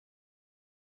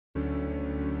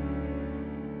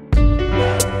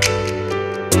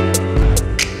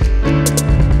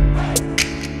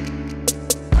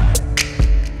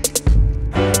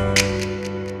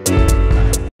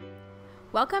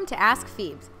Welcome to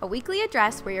AskFeebs, a weekly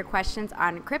address where your questions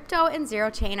on crypto and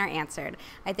 0Chain are answered.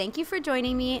 I thank you for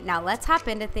joining me. Now let's hop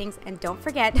into things, and don't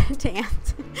forget to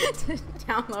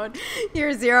download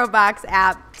your ZeroBox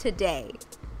app today.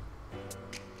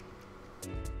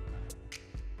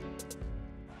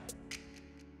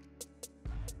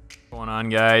 What's going on,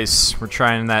 guys? We're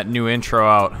trying that new intro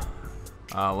out.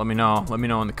 Let me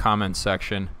know in the comments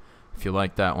section if you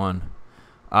like that one.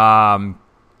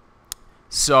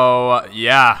 So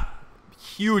yeah,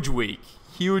 huge week,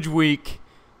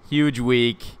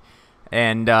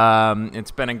 and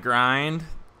it's been a grind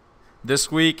this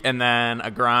week, and then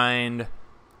a grind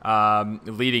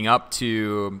leading up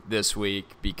to this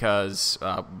week, because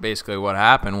basically what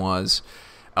happened was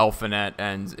Alphanet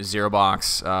and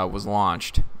ZeroBox was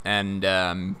launched, and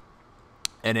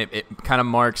it kind of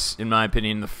marks, in my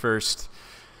opinion, the first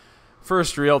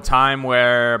real time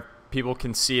where people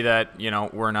can see that, you know,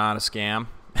 we're not a scam,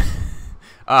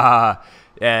 or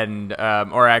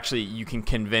actually you can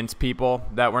convince people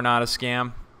that we're not a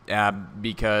scam,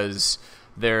 because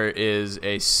there is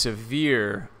a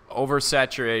severe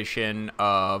oversaturation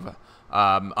of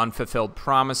unfulfilled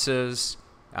promises,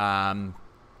 a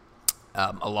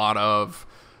lot of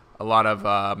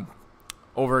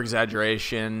over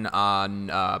exaggeration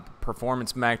on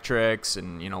performance metrics,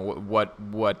 and you know what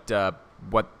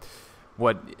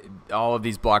all of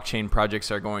these blockchain projects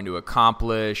are going to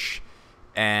accomplish.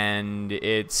 And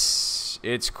it's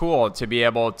cool to be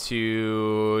able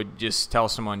to just tell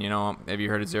someone, you know, have you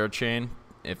heard of 0Chain?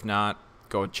 If not,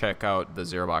 go check out the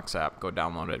ZeroBox app. Go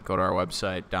download it. Go to our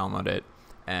website, download it,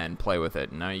 and play with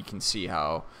it. And now you can see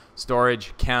how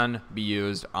storage can be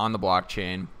used on the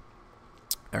blockchain,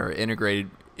 or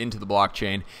integrated into the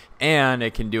blockchain, and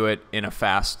it can do it in a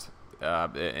fast,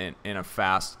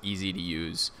 easy to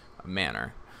use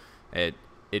manner. I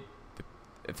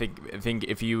think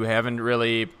if you haven't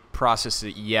really processed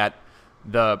it yet,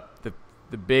 the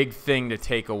big thing to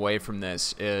take away from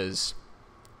this is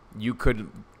you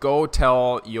could go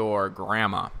tell your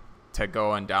grandma to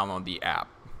go and download the app,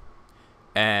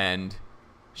 and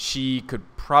she could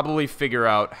probably figure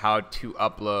out how to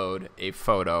upload a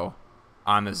photo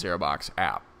on the ZeroBox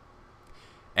app.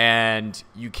 And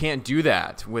you can't do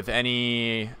that with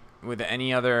any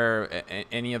other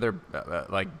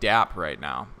like dApp right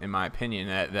now, in my opinion.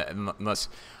 Unless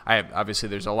obviously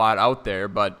there's a lot out there,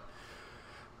 but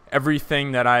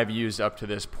everything that I've used up to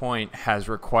this point has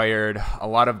required a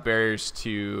lot of barriers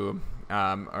to,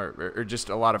 or just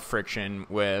a lot of friction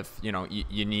with, you know,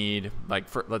 you need, like,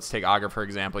 let's take Augur for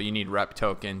example. You need rep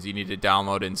tokens. You need to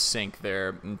download and sync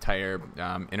their entire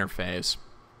interface,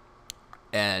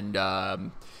 and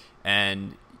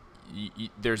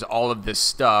there's all of this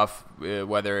stuff,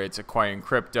 whether it's acquiring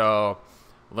crypto,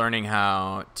 learning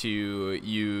how to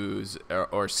use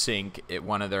or sync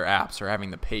one of their apps, or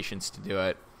having the patience to do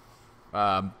it.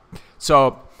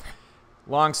 So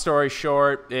long story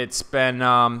short, it's been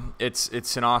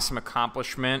it's an awesome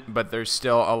accomplishment, but there's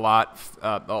still a lot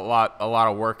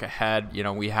of work ahead. You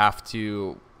know, we have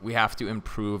to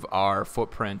improve our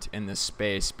footprint in this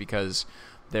space, because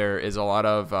there is a lot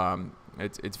of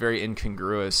it's very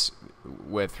incongruous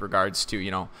with regards to,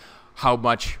 you know, how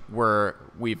much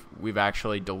we've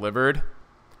actually delivered.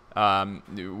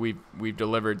 We've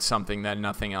delivered something that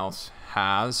nothing else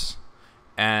has,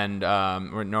 and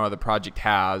or no other project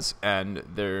has, and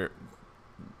there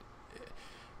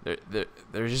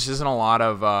just isn't a lot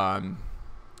of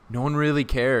no one really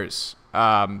cares.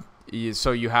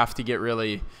 So you have to get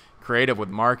really creative with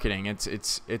marketing.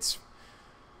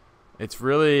 It's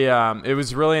really it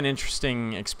was really an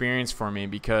interesting experience for me,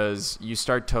 because you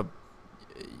start to,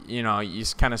 you know, you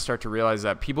kind of start to realize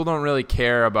that people don't really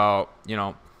care about, you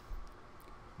know,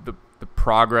 the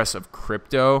progress of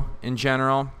crypto in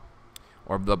general,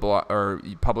 or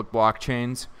public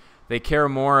blockchains. They care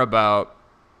more about,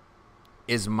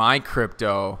 is my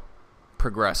crypto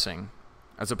progressing,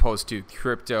 as opposed to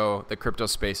the crypto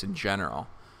space in general.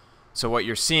 So what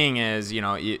you're seeing is, you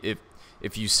know,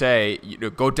 if you say, you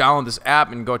know, go download this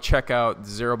app and go check out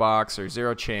ZeroBox or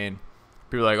 0Chain,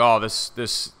 people are like, oh, this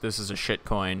is a shit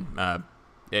coin.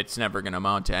 It's never going to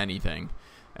amount to anything,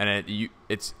 and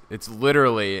it's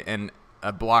literally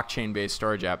a blockchain based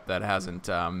storage app that hasn't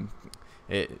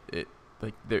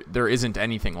like there isn't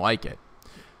anything like it.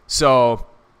 So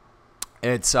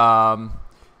it's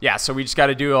yeah. So we just got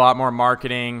to do a lot more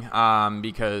marketing,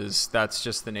 because that's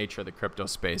just the nature of the crypto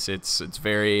space. It's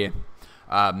very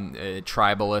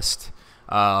tribalist.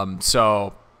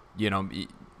 So, you know,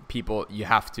 you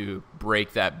have to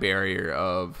break that barrier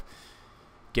of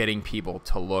getting people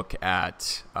to look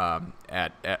at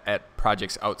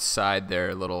projects outside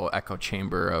their little echo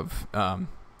chamber of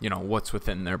what's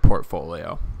within their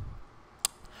portfolio.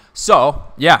 So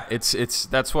yeah,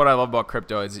 that's what I love about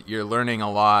crypto, is you're learning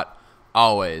a lot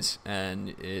always,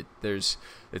 and this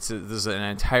is an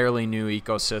entirely new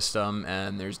ecosystem,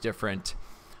 and there's different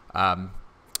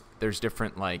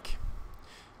like,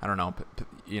 I don't know,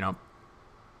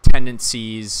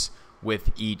 tendencies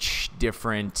with each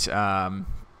different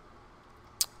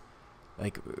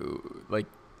like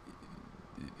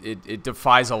it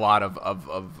defies a lot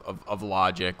of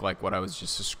logic, like what I was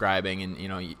just describing,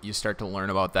 and you start to learn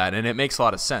about that, and it makes a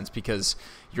lot of sense because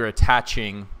you're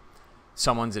attaching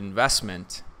someone's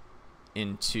investment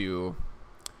into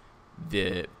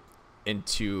they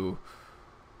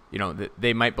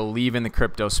might believe in the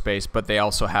crypto space, but they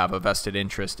also have a vested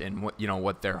interest in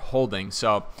what they're holding.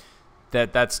 So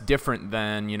that's different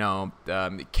than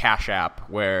Cash App,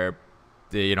 where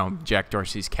Jack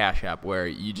Dorsey's Cash App, where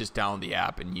you just download the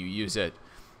app and you use it.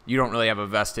 You don't really have a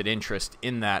vested interest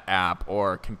in that app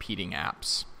or competing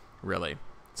apps, really.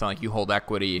 It's not like you hold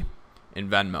equity in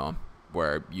Venmo,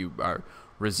 where you are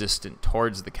resistant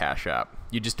towards the Cash App.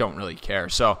 You just don't really care.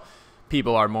 So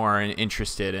people are more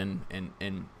interested in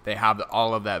they have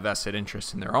all of that vested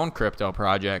interest in their own crypto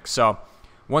projects. So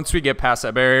once we get past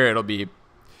that barrier,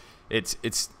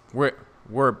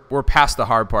 we're past the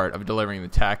hard part of delivering the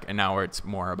tech, and now it's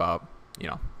more about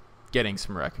getting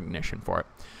some recognition for it.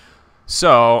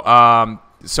 So I'm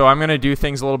gonna do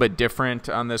things a little bit different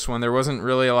on this one. There wasn't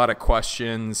really a lot of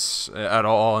questions at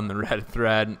all in the Reddit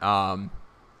thread,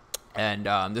 and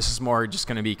this is more just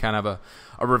gonna be kind of a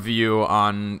review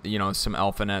on some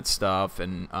Alphanet stuff,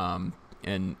 and kind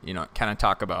of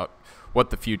talk about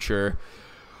what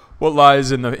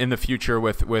lies in the future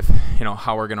with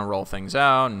how we're gonna roll things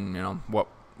out, and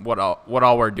what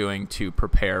all we're doing to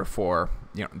prepare for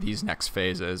these next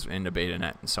phases into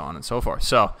BetaNet and so on and so forth.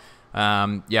 So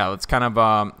yeah, let's kind of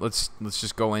let's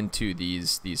just go into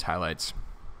these highlights.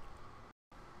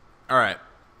 All right,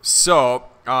 so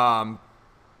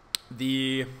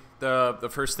the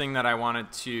first thing that I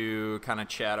wanted to kind of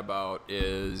chat about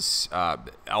is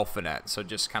Alphanet. So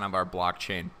just kind of our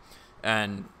blockchain.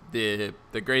 And the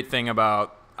great thing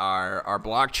about our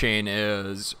blockchain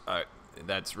is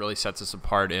that's really sets us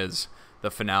apart is the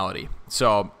finality.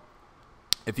 So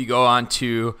if you go on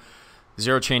to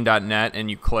 0Chain.net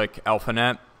and you click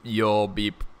Alphanet, you'll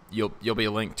be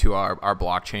linked to our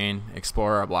blockchain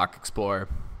explorer, our block explorer,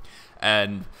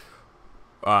 and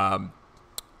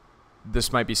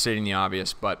this might be stating the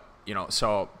obvious, but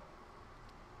so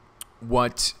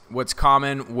what's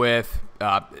common with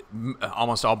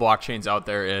almost all blockchains out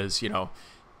there is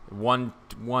one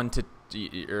to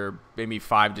or maybe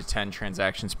 5 to 10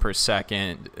 transactions per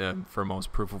second for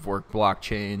most proof of work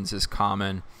blockchains is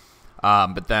common,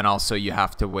 but then also you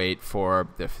have to wait for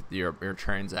your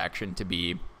transaction to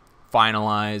be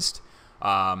finalized,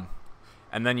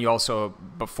 and then you also,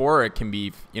 before it can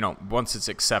be once it's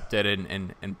accepted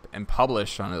and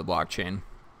published onto the blockchain,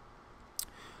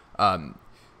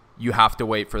 you have to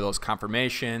wait for those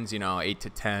confirmations, 8 to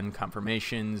 10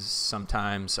 confirmations,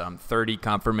 sometimes 30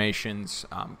 confirmations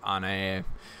on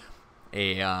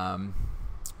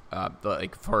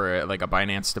like for like a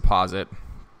Binance deposit.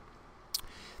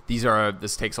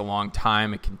 This takes a long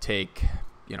time. It can take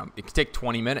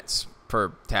 20 minutes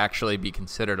to actually be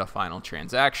considered a final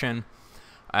transaction.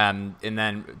 And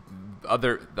then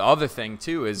the other thing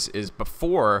too is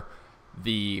before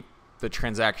the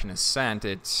transaction is sent,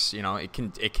 it's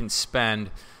it can spend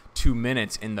 2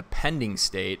 minutes in the pending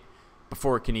state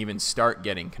before it can even start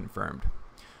getting confirmed.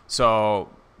 So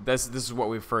this is what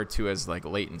we refer to as like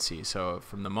latency. So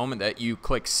from the moment that you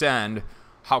click send,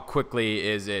 how quickly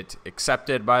is it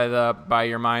accepted by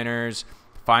your miners,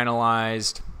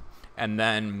 finalized, and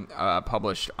then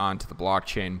published onto the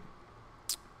blockchain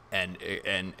and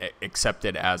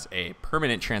accepted as a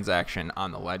permanent transaction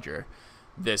on the ledger.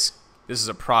 This is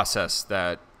a process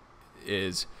that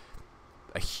is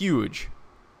a huge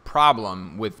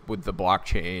problem with the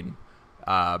blockchain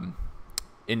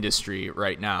industry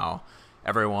right now.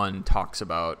 Everyone talks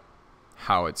about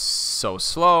how it's so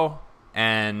slow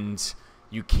and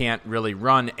you can't really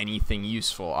run anything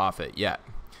useful off it yet.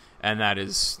 And that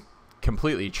is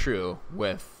completely true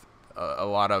with a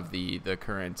lot of the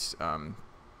current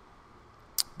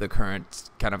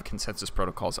kind of consensus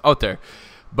protocols out there.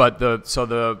 But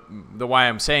the why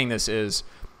I'm saying this is,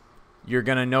 you're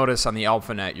going to notice on the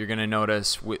Alphanet, you're going to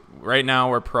notice right now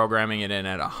we're programming it in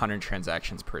at 100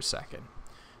 transactions per second.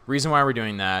 Reason why we're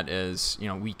doing that is,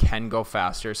 we can go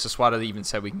faster. Saswata even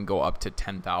said we can go up to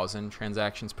 10,000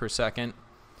 transactions per second.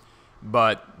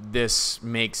 But this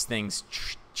makes things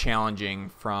challenging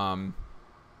from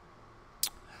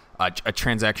a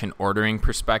transaction ordering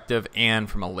perspective and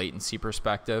from a latency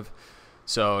perspective.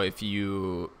 So if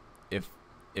you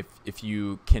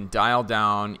can dial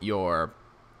down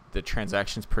the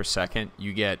transactions per second,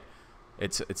 you get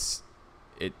it's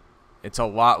a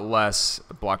lot less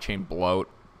blockchain bloat.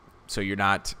 So you're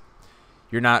not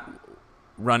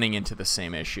running into the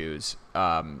same issues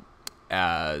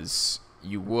as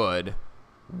you would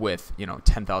with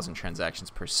 10,000 transactions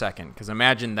per second. Because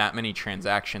imagine that many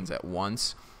transactions at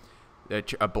once.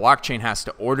 That a blockchain has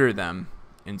to order them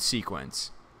in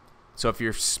sequence. So if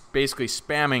you're basically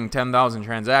spamming 10,000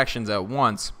 transactions at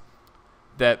once,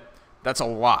 that's a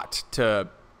lot to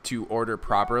order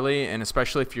properly, and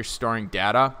especially if you're storing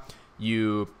data,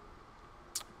 we're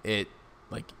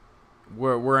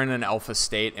in an alpha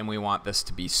state and we want this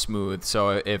to be smooth.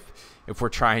 So if we're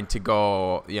trying to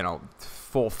go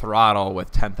full throttle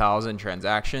with 10,000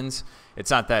 transactions,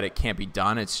 it's not that it can't be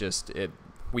done. It's just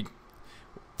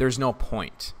there's no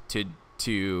point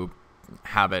to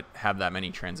have that many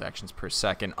transactions per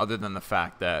second, other than the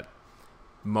fact that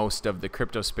most of the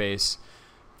crypto space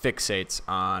fixates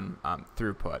on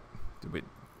throughput,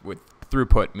 with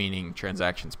throughput meaning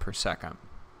transactions per second,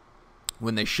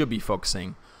 when they should be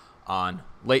focusing on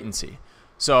latency.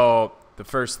 So the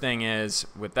first thing is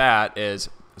with that is,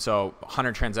 so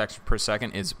 100 transactions per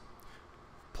second is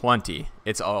plenty.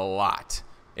 It's a lot.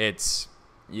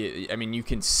 You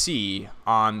can see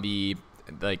on the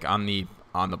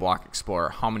Block Explorer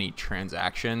how many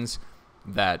transactions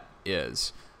that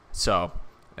is. So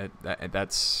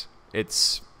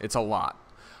it's a lot.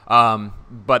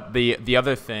 But the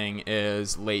other thing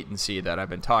is latency that I've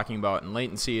been talking about, and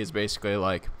latency is basically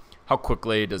like how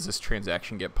quickly does this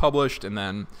transaction get published, and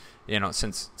then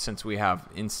since we have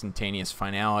instantaneous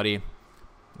finality,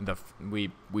 we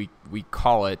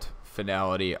call it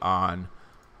finality on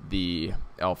the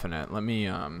Alphanet. Let me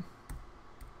the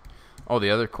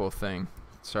other cool thing,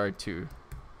 sorry to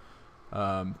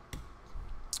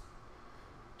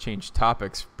change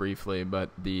topics briefly, but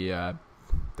the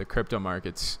crypto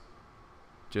market's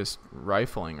just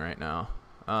rifling right now.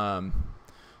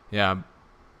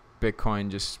 Bitcoin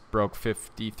just broke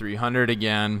 5,300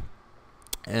 again,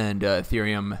 and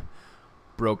Ethereum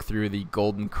broke through the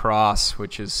golden cross,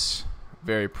 which is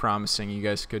very promising. You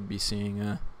guys could be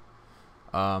seeing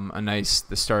the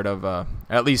start of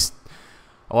at least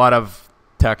a lot of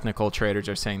technical traders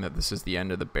are saying that this is the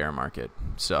end of the bear market.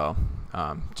 So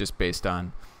just based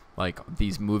on like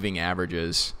these moving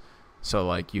averages, so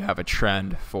like you have a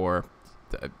trend for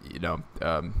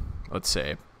let's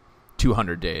say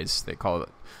 200 days, they call it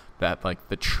that, like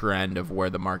the trend of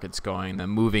where the market's going. The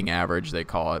moving average, they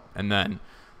call it, and then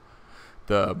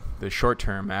the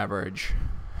short-term average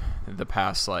the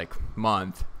past like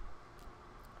month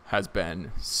has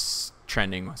been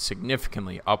trending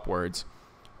significantly upwards,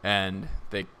 and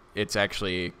it's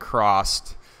actually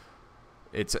crossed,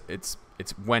 it's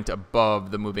went above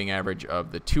the moving average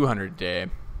of the 200-day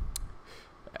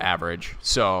average.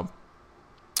 So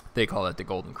they call it the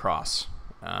golden cross.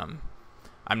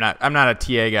 I'm not a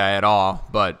TA guy at all,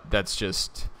 but that's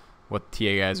just what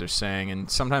TA guys are saying, and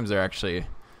sometimes they're actually,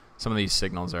 some of these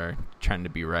signals are trying to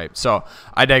be right. So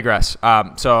I digress.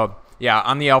 On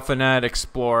the Alphanet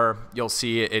Explorer, you'll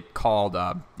see it called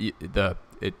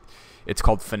it's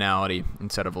called finality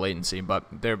instead of latency, but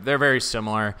they're very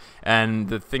similar. And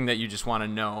the thing that you just want to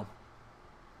know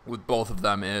with both of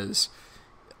them is,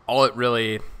 all it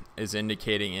really is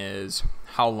indicating is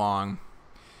how long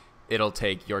it'll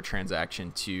take your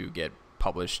transaction to get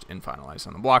published and finalized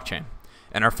on the blockchain.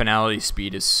 And our finality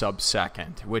speed is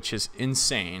sub-second, which is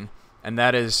insane. And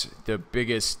that is the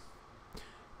biggest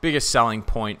selling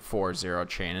point for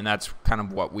 0Chain. And that's kind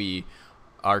of what we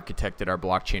architected our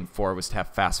blockchain for, was to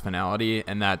have fast finality.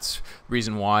 And that's the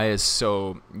reason why, is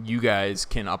so you guys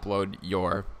can upload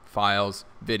your files,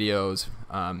 videos,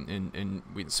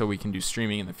 so we can do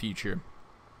streaming in the future.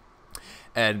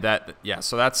 And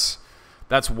so that's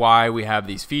why we have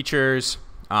these features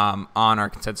on our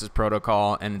consensus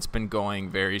protocol, and it's been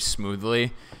going very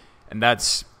smoothly. And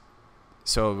that's,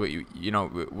 so we're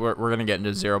going to get into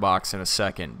ZeroBox in a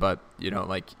second, but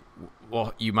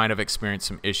you might have experienced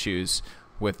some issues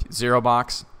with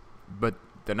ZeroBox, but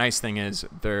the nice thing is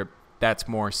that's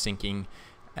more syncing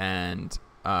and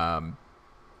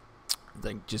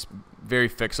just very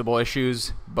fixable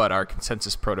issues. But our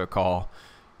consensus protocol,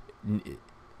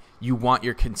 you want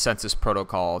your consensus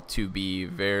protocol to be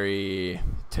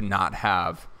to not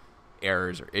have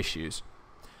errors or issues,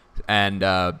 and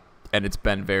it's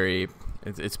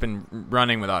been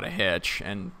running without a hitch,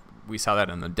 and we saw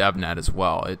that in the DevNet as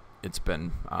well. It's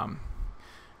been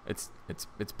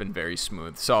very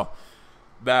smooth. So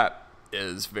that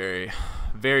is very,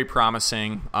 very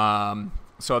promising.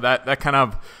 So that kind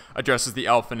of addresses the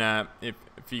Alphanet.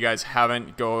 If you guys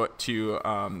haven't, go to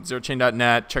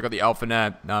 0Chain.net, check out the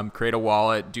Alphanet, create a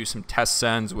wallet, do some test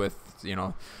sends with,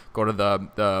 go to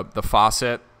the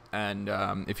faucet. And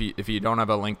if you don't have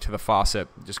a link to the faucet,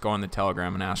 just go on the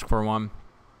Telegram and ask for one.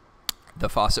 The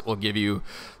faucet will give you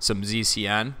some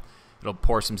ZCN. It'll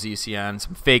pour some ZCN,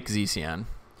 some fake ZCN.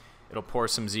 It'll pour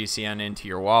some ZCN into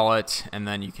your wallet, and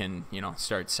then you can,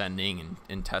 start sending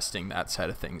and testing that side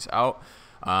of things out.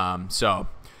 So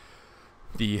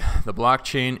the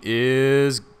blockchain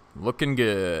is looking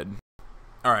good.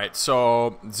 All right,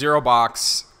 so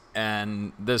ZeroBox,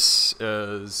 and this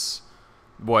is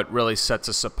what really sets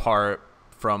us apart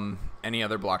from any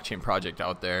other blockchain project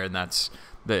out there, and it's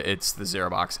the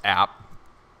ZeroBox app.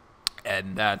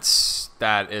 And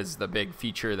that is the big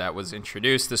feature that was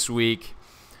introduced this week.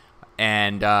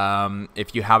 And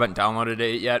if you haven't downloaded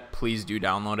it yet, please do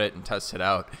download it and test it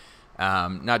out.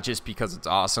 Not just because it's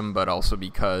awesome, but also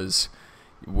because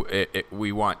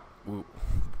we want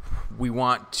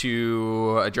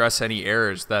to address any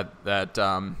errors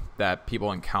that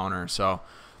people encounter. So,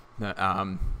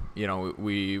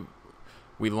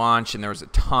 we launched and there was a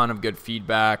ton of good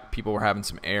feedback. People were having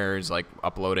some errors, like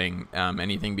uploading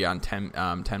anything beyond 10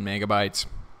 megabytes.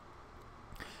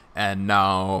 And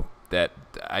now that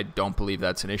I don't believe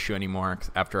that's an issue anymore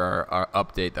after our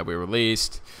update that we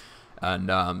released.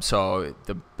 And so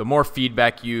the more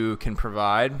feedback you can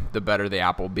provide, the better the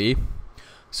app will be.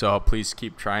 So please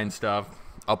keep trying stuff.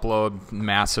 Upload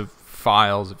massive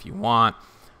files if you want.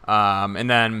 And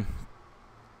then...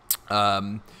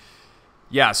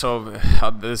 so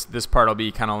this part will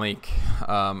be kind of like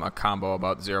a combo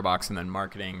about ZeroBox and then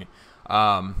marketing,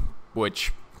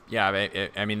 which,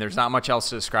 I mean, there's not much else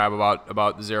to describe about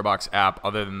the ZeroBox app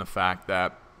other than the fact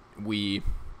that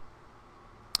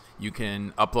you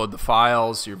can upload the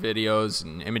files, your videos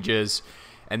and images,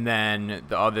 and then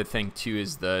the other thing too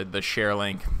is the share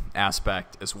link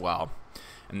aspect as well.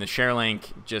 And the share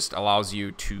link just allows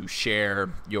you to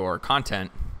share your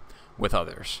content with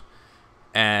others.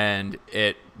 And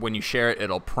when you share it,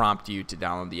 it'll prompt you to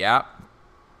download the app.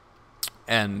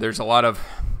 And there's a lot of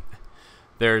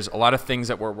things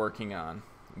that we're working on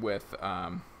with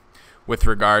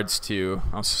regards to.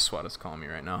 Oh, Sweat is calling me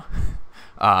right now.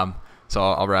 So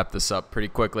I'll wrap this up pretty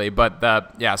quickly. But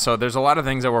so there's a lot of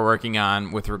things that we're working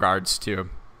on with regards to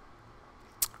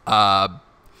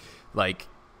like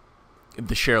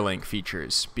the share link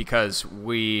features, because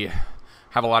we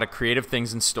have a lot of creative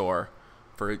things in store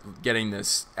for getting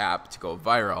this app to go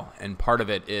viral, and part of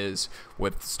it is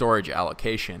with storage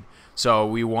allocation. So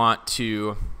we want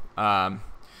to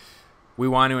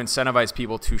incentivize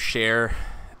people to share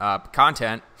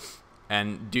content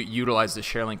and utilize the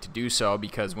share link to do so,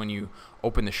 because when you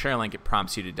open the share link, it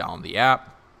prompts you to download the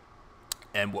app.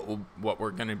 And what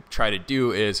we're going to try to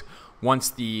do is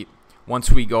once we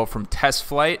go from test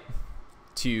flight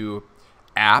to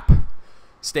app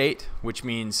state, which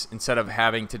means instead of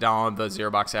having to download the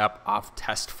ZeroBox app off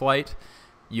test flight,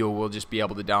 you will just be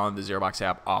able to download the ZeroBox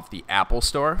app off the Apple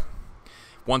Store.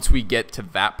 Once we get to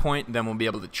that point, then we'll be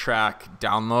able to track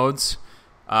downloads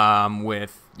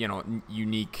with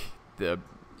unique.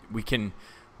 We can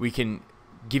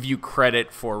give you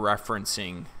credit for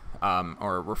referencing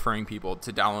or referring people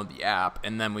to download the app,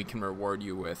 and then we can reward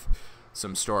you with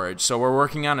some storage. So we're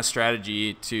working on a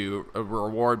strategy to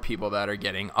reward people that are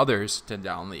getting others to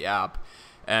download the app,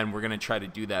 and we're going to try to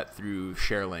do that through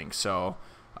share links. So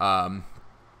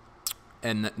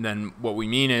and then what we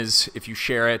mean is if you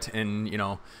share it and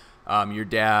your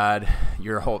dad,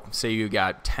 say you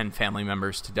got 10 family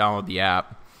members to download the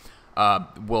app,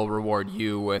 we'll reward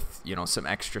you with some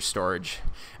extra storage.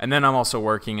 And then I'm also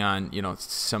working on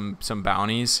some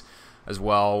bounties as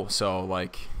well. So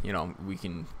we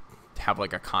can have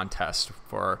like a contest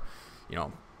for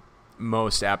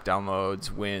most app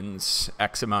downloads wins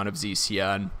X amount of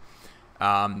ZCN.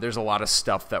 There's a lot of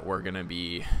stuff that we're gonna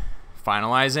be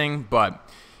finalizing, but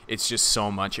it's just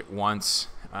so much at once.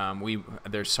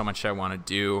 There's so much I want to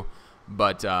do,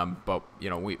 but we're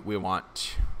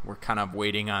kind of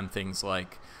waiting on things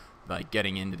like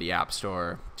getting into the App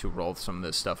Store to roll some of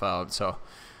this stuff out. So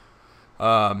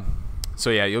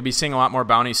yeah, you'll be seeing a lot more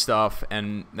bounty stuff,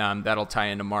 and that'll tie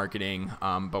into marketing.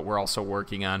 But we're also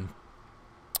working on,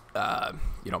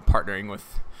 partnering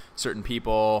with certain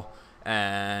people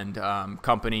and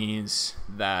companies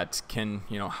that can,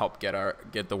 help get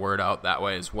the word out that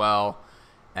way as well.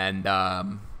 And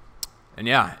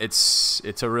yeah, it's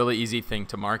a really easy thing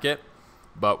to market,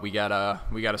 but we gotta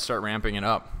start ramping it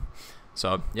up.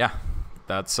 So yeah,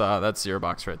 that's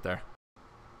ZeroBox right there.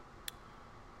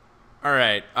 All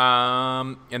right.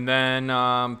 And then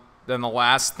the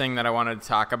last thing that I wanted to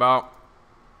talk about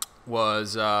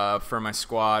was for my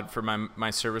squad, for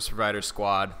my service provider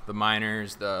squad, the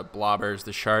miners, the blobbers,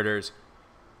 the sharders.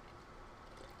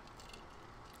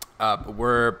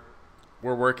 We're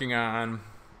working on.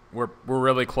 We're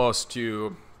really close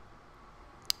to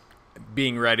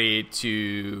being ready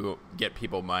to get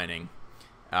people mining,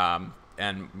 and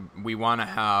we want to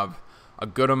have a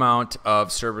good amount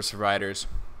of service providers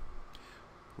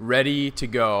ready to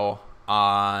go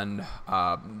on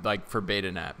like for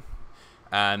BetaNet.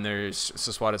 And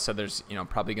Saswata said there's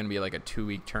probably going to be like a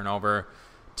 2-week turnover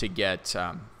to get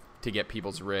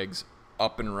people's rigs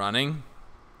up and running.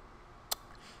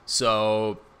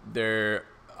 So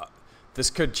this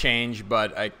could change,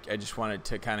 but I just wanted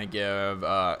to kind of give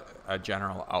a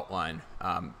general outline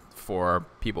for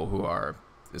people who are,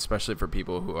 especially for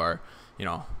people who are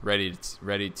ready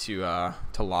to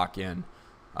lock in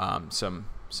some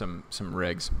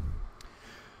rigs.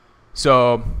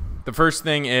 So the first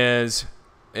thing is,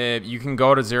 if you can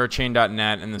go to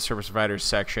 0Chain.net in the service providers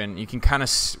section. You can kind of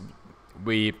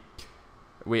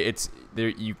it's there.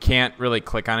 You can't really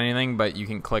click on anything, but you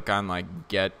can click on like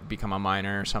become a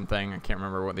miner or something. I can't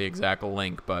remember what the exact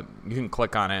link, but you can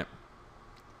click on it,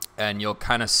 and you'll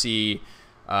kind of see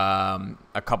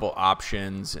a couple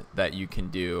options that you can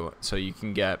do. So you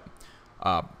can get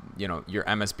your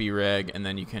MSB rig, and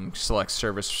then you can select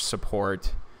service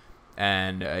support,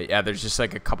 and there's just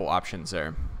like a couple options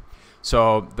there.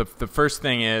 So the first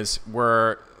thing is we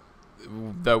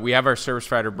have our service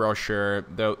provider brochure.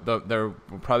 There will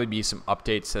probably be some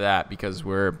updates to that because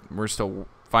we're still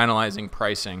finalizing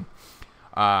pricing.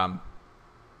 But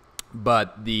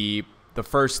the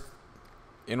first,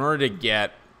 in order to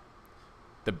get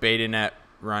the BetaNet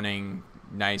running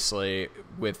nicely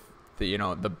with the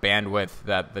bandwidth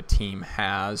that the team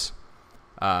has,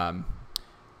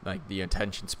 like the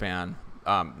attention span,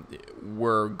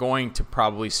 we're going to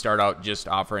probably start out just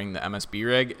offering the MSB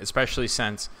rig, especially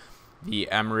since the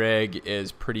M rig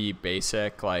is pretty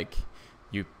basic. Like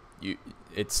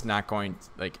it's not going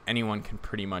like anyone can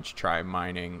pretty much try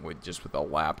mining with a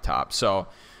laptop. So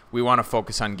we want to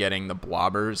focus on getting the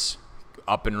blobbers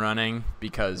up and running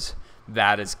because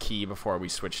that is key before we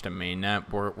switch to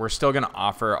mainnet. We're still going to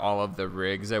offer all of the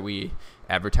rigs that we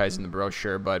advertise in the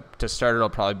brochure, but to start it'll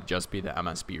probably just be the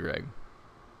MSB rig.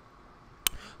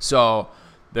 So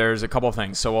there's a couple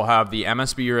things. So we'll have the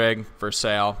MSB rig for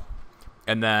sale,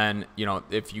 and then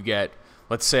if you get,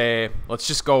 let's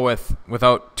just go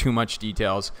without too much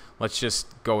details, let's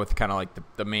just go with kind of like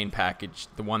the main package,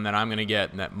 the one that I'm going to get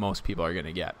and that most people are going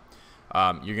to get.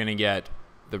 You're going to get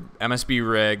the MSB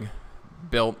rig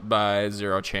built by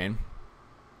 0Chain,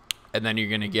 and then you're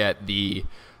going to get the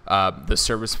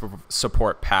service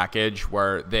support package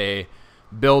where they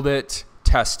build it,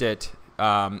 test it,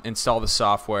 install the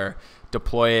software,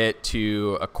 deploy it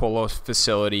to a colo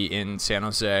facility in San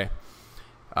Jose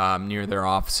near their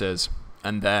offices,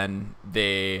 and then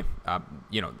you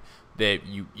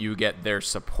get their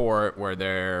support where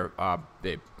they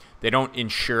don't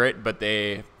insure it, but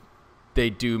they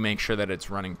do make sure that it's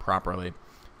running properly.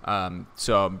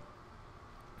 So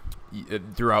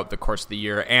throughout the course of the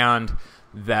year, and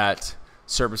that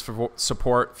service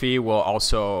support fee will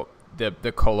also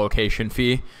the co-location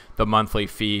fee, the monthly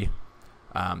fee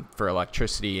for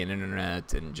electricity and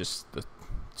internet and just the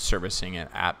servicing it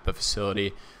at the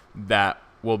facility, that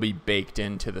will be baked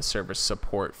into the service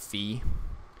support fee.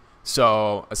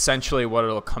 So essentially what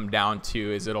it'll come down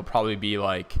to is it'll probably be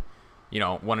like,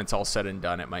 when it's all said and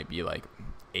done, it might be like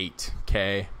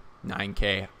 $8K,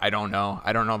 $9K. I don't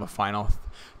know the final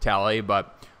tally,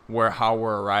 but how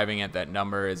we're arriving at that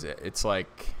number is it's going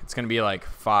to be like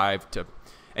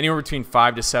anywhere between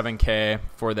 5 to 7K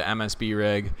for the MSB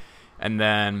rig, and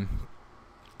then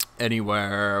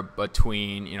anywhere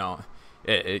between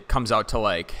it comes out to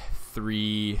like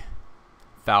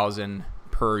 $3,000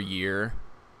 per year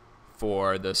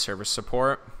for the service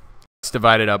support. It's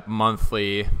divided up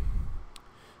monthly,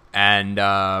 and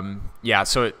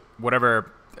so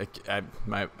whatever.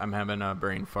 I'm having a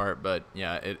brain fart, but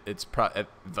yeah, it's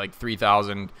like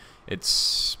 3,000.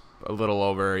 It's a little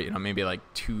over, maybe like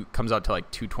comes out to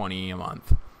like 220 a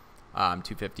month,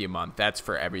 250 a month. That's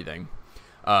for everything.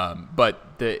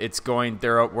 But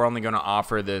we're only going to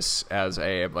offer this as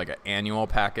an annual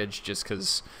package, just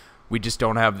because we just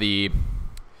don't have we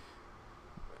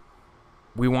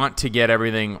want to get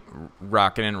everything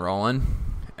rocking and rolling,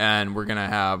 and we're going to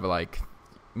have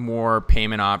more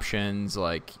payment options,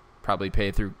 probably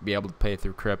be able to pay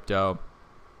through crypto,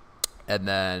 and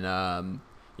then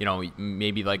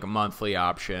maybe like a monthly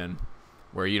option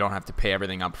where you don't have to pay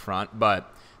everything up front.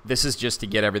 But This is just to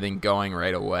get everything going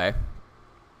right away.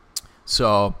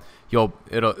 So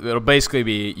it'll basically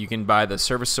be, you can buy the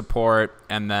service support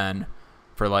and then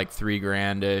for like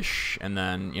 $3,000-ish, and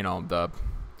then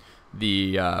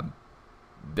the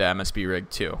MSB rig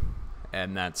too,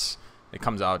 and it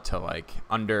comes out to like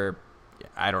under,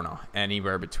 I don't know,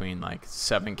 anywhere between like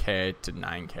 $7K to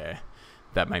 $9K.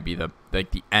 That might be the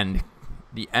end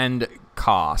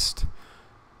cost.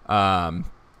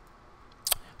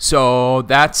 So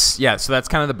that's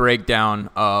kind of the breakdown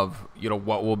of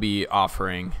what we'll be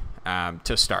offering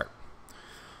to start.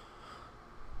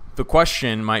 The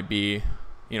question might be,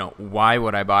 why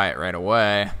would I buy it right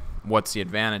away? What's the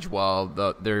advantage? Well,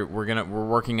 we're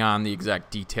working on the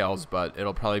exact details, but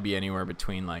it'll probably be anywhere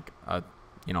between like a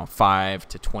 5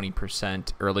 to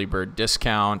 20% early bird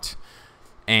discount,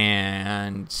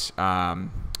 and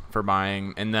for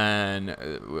buying. And then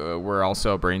we're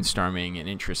also brainstorming an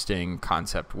interesting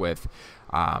concept with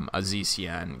a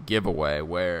ZCN giveaway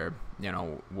where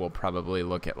we'll probably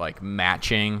look at like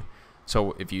matching.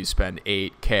 So if you spend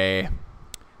 $8K,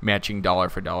 matching dollar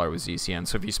for dollar with ZCN.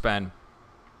 So if you spend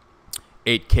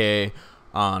 $8K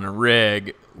on a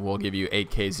rig, we'll give you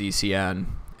 $8K ZCN,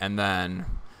 and then,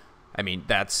 I mean,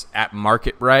 that's at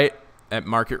market rate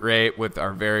with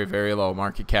our very, very low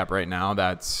market cap right now.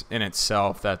 That's in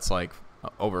itself, that's like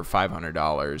over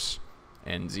 $500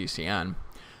 in ZCN.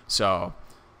 So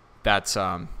that's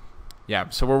so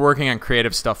we're working on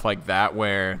creative stuff like that,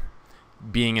 where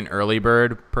being an early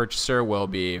bird purchaser will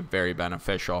be very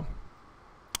beneficial.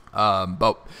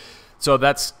 So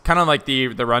that's kind of like the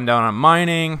rundown on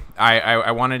mining.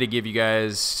 I wanted to give you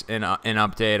guys an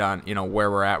update on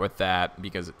where we're at with that,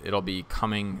 because it'll be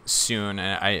coming soon,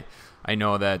 and I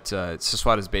know that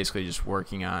Saswat is basically just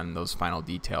working on those final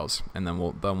details, and then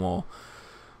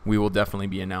we will definitely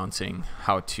be announcing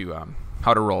how to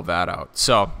roll that out.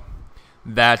 So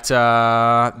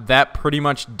that pretty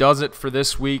much does it for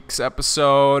this week's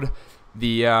episode.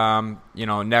 The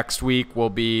next week will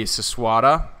be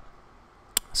Saswata's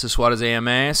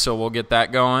AMA, so we'll get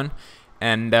that going,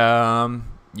 and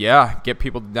get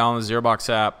people to download the ZeroBox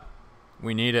app.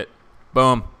 We need it.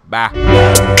 Boom. Bye.